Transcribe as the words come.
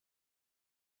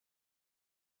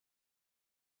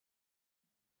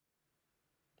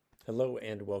Hello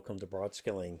and welcome to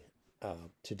Broadskilling.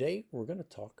 Today we're going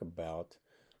to talk about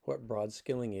what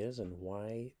Broadskilling is and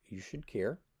why you should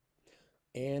care.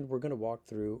 And we're going to walk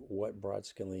through what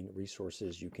Broadskilling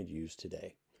resources you can use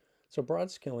today. So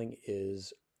Broadskilling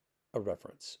is a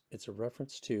reference. It's a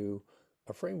reference to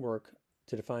a framework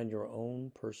to define your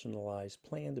own personalized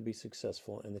plan to be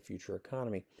successful in the future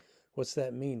economy. What's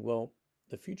that mean? Well,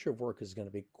 the future of work is going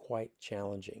to be quite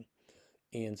challenging.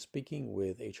 And speaking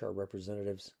with HR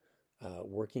representatives,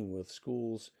 working with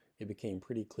schools, it became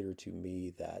pretty clear to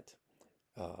me that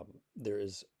there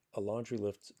is a laundry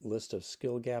list of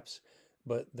skill gaps,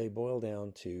 but they boil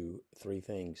down to three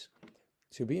things.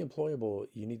 To be employable,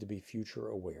 you need to be future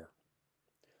aware.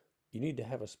 You need to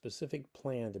have a specific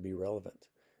plan to be relevant.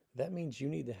 That means you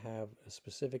need to have a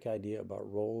specific idea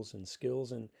about roles and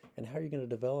skills and how you're going to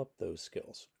develop those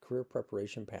skills, career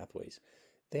preparation pathways.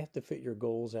 They have to fit your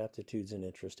goals, aptitudes, and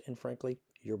interests, and frankly,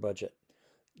 your budget.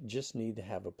 Just need to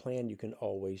have a plan. You can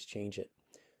always change it.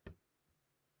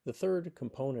 The third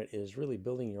component is really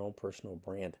building your own personal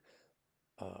brand.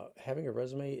 Having a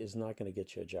resume is not going to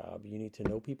get you a job. You need to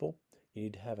know people. You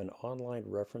need to have an online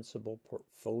referenceable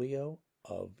portfolio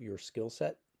of your skill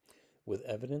set with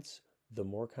evidence. The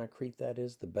more concrete that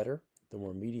is, the better. The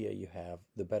more media you have,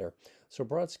 the better. So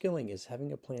broad skilling is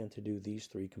having a plan to do these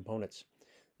three components.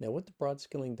 Now, what the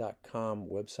broadskilling.com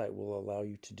website will allow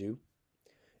you to do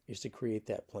is to create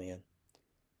that plan.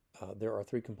 There are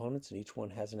three components, and each one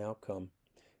has an outcome.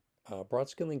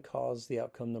 Broadskilling calls the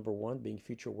outcome number one, being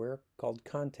future aware, called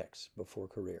context before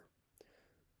career.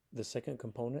 The second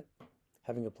component,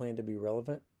 having a plan to be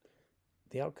relevant,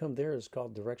 the outcome there is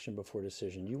called direction before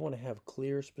decision. You want to have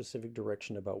clear, specific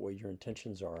direction about what your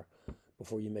intentions are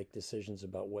before you make decisions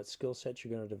about what skill sets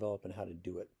you're going to develop and how to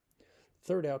do it.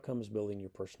 Third outcome is building your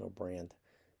personal brand,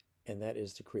 and that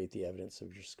is to create the evidence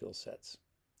of your skill sets.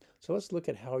 So let's look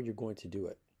at how you're going to do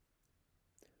it.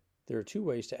 There are two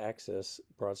ways to access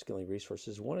Broadskilling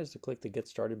resources. One is to click the Get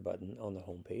Started button on the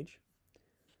home page.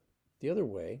 The other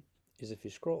way is if you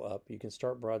scroll up, you can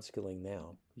start Broadskilling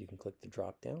now. You can click the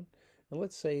drop down. And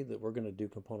let's say that we're going to do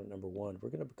component number one. We're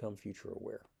going to become future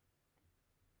aware.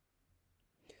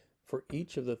 For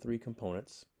each of the three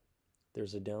components,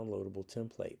 there's a downloadable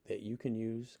template that you can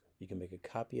use. You can make a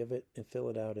copy of it and fill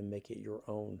it out and make it your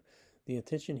own. The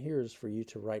intention here is for you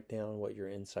to write down what your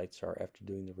insights are after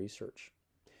doing the research.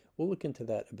 We'll look into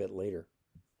that a bit later.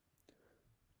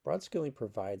 Broadskilling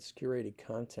provides curated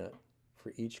content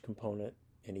for each component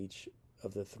and each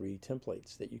of the three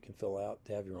templates that you can fill out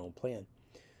to have your own plan.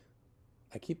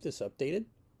 I keep this updated.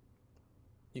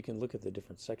 You can look at the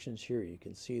different sections here. You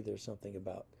can see there's something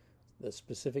about the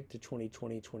specific to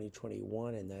 2020,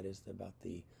 2021, and that is about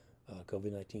the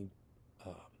COVID-19 uh,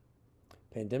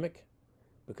 pandemic,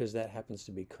 because that happens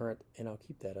to be current, and I'll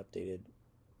keep that updated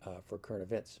for current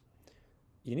events.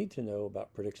 You need to know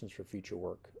about predictions for future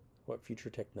work, what future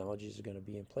technologies are going to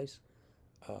be in place,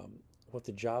 um, what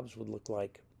the jobs would look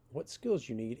like, what skills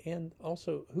you need, and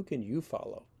also who can you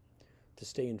follow to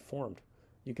stay informed.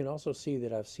 You can also see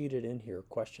that I've seeded in here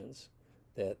questions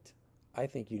that I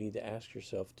think you need to ask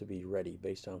yourself to be ready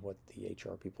based on what the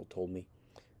HR people told me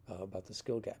about the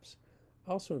skill gaps.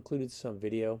 I also included some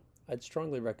video. I'd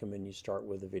strongly recommend you start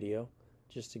with a video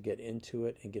just to get into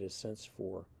it and get a sense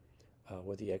for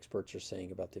what the experts are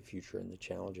saying about the future and the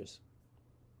challenges.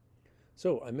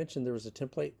 So I mentioned there was a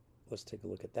template. Let's take a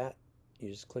look at that. You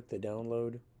just click the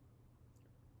download.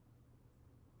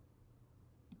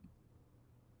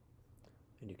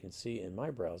 And you can see in my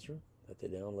browser that the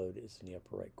download is in the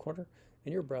upper right corner,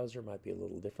 and your browser might be a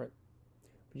little different.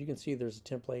 But you can see there's a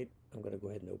template. I'm going to go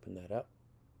ahead and open that up.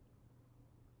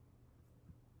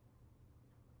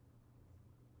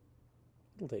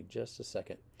 It'll take just a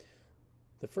second.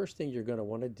 The first thing you're going to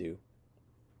want to do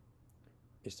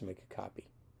is to make a copy.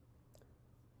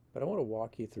 But I want to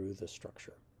walk you through the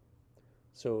structure.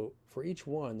 So for each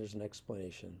one, there's an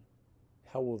explanation.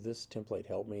 How will this template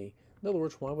help me? In other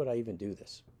words, why would I even do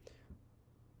this?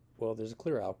 Well, there's a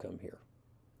clear outcome here.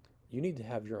 You need to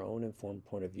have your own informed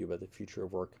point of view about the future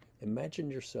of work. Imagine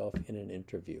yourself in an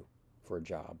interview for a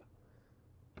job.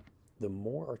 The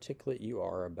more articulate you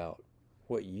are about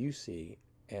what you see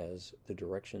as the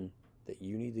direction that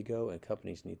you need to go and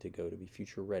companies need to go to be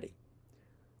future ready,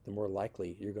 the more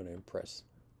likely you're going to impress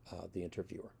the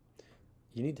interviewer.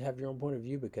 You need to have your own point of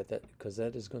view because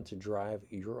that is going to drive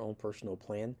your own personal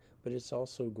plan, but it's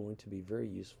also going to be very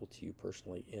useful to you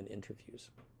personally in interviews.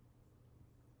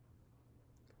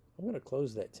 I'm going to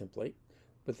close that template,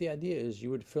 but the idea is you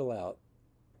would fill out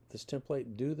this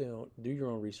template, do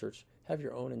your own research, have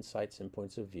your own insights and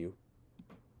points of view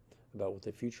about what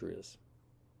the future is.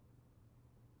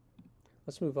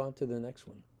 Let's move on to the next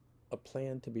one. A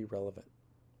plan to be relevant.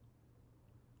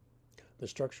 The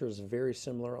structure is very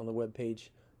similar on the web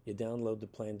page. You download the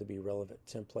plan to be relevant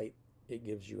template. It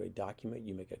gives you a document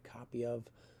you make a copy of.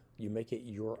 You make it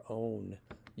your own.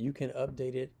 You can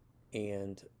update it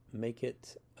and make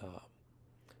it,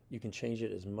 you can change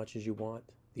it as much as you want.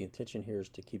 The intention here is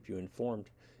to keep you informed.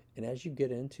 And as you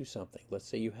get into something, let's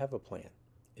say you have a plan,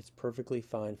 it's perfectly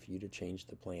fine for you to change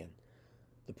the plan.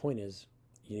 The point is,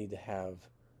 you need to have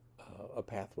a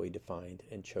pathway defined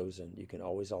and chosen. You can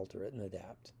always alter it and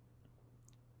adapt.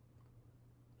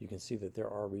 You can see that there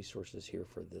are resources here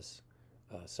for this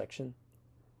section.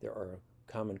 There are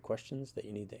common questions that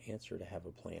you need to answer to have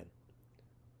a plan.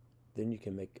 Then you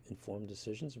can make informed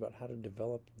decisions about how to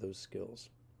develop those skills.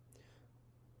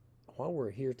 While we're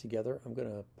here together, I'm going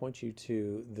to point you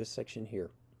to this section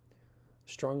here.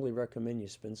 Strongly recommend you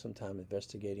spend some time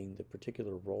investigating the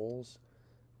particular roles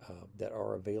that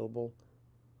are available,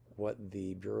 what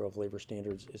the Bureau of Labor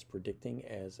Standards is predicting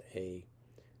as a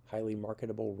highly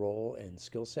marketable role and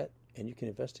skill set, and you can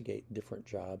investigate different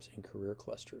jobs and career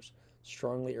clusters.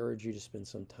 Strongly urge you to spend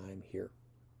some time here.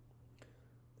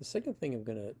 The second thing I'm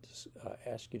going to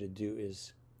ask you to do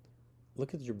is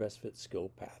look at your best fit skill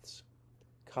paths.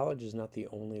 College is not the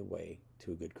only way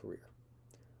to a good career.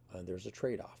 There's a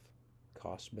trade-off,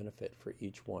 cost benefit for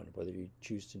each one, whether you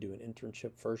choose to do an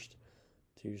internship first,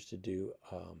 choose to do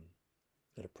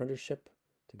an apprenticeship,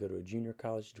 to go to a junior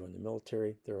college, join the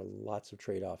military. There are lots of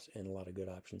trade-offs and a lot of good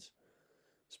options.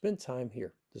 Spend time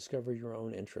here. Discover your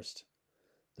own interest.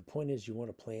 The point is you want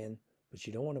to plan, but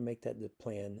you don't want to make that the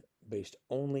plan based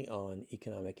only on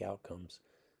economic outcomes.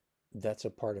 That's a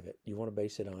part of it. You want to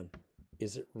base it on,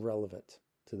 is it relevant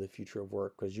to the future of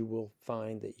work? Because you will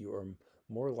find that you are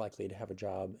more likely to have a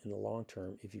job in the long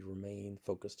term if you remain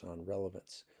focused on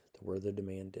relevance to where the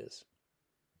demand is.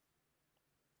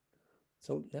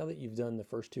 So now that you've done the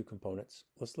first two components,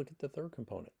 let's look at the third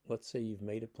component. Let's say you've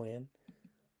made a plan.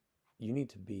 You need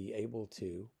to be able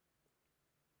to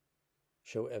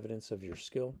show evidence of your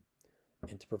skill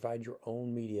and to provide your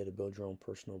own media to build your own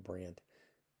personal brand.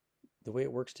 The way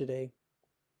it works today,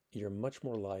 you're much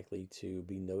more likely to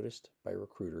be noticed by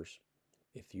recruiters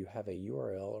if you have a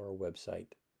URL or a website,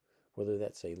 whether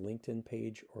that's a LinkedIn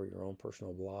page or your own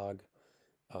personal blog,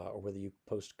 or whether you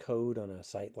post code on a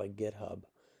site like GitHub.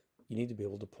 You need to be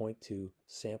able to point to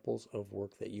samples of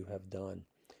work that you have done.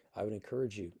 I would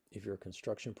encourage you, if you're a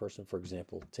construction person, for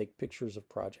example, take pictures of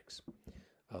projects.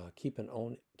 Keep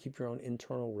your own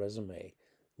internal resume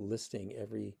listing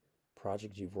every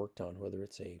project you've worked on, whether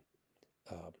it's a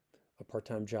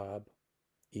part-time job,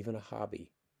 even a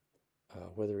hobby,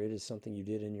 whether it is something you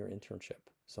did in your internship,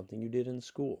 something you did in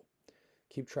school.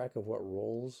 Keep track of what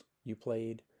roles you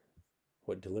played,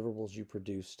 what deliverables you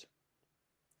produced,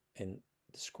 and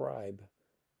describe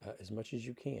as much as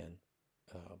you can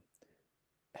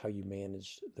how you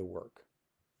managed the work.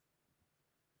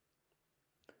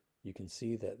 You can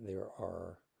see that there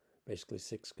are basically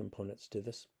 6 components to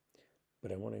this,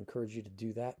 but I want to encourage you to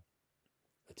do that.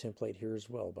 A template here as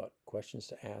well about questions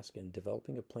to ask and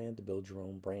developing a plan to build your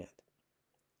own brand.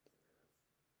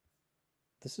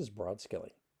 This is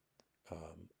Broadskilling.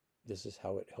 This is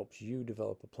how it helps you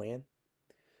develop a plan.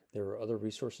 There are other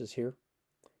resources here.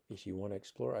 If you want to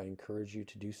explore, I encourage you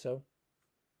to do so.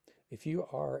 If you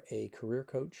are a career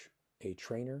coach, a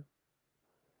trainer,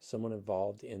 someone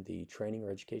involved in the training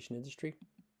or education industry,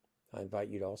 I invite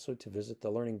you also to visit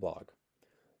the Learning blog.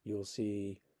 You'll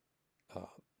see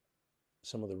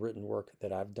some of the written work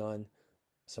that I've done,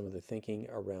 some of the thinking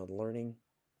around learning,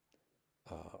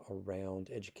 around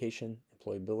education,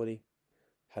 employability,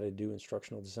 how to do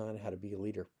instructional design, how to be a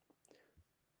leader.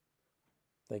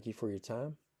 Thank you for your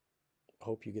time. I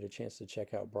hope you get a chance to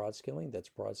check out Broadskilling. That's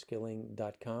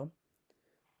broadskilling.com.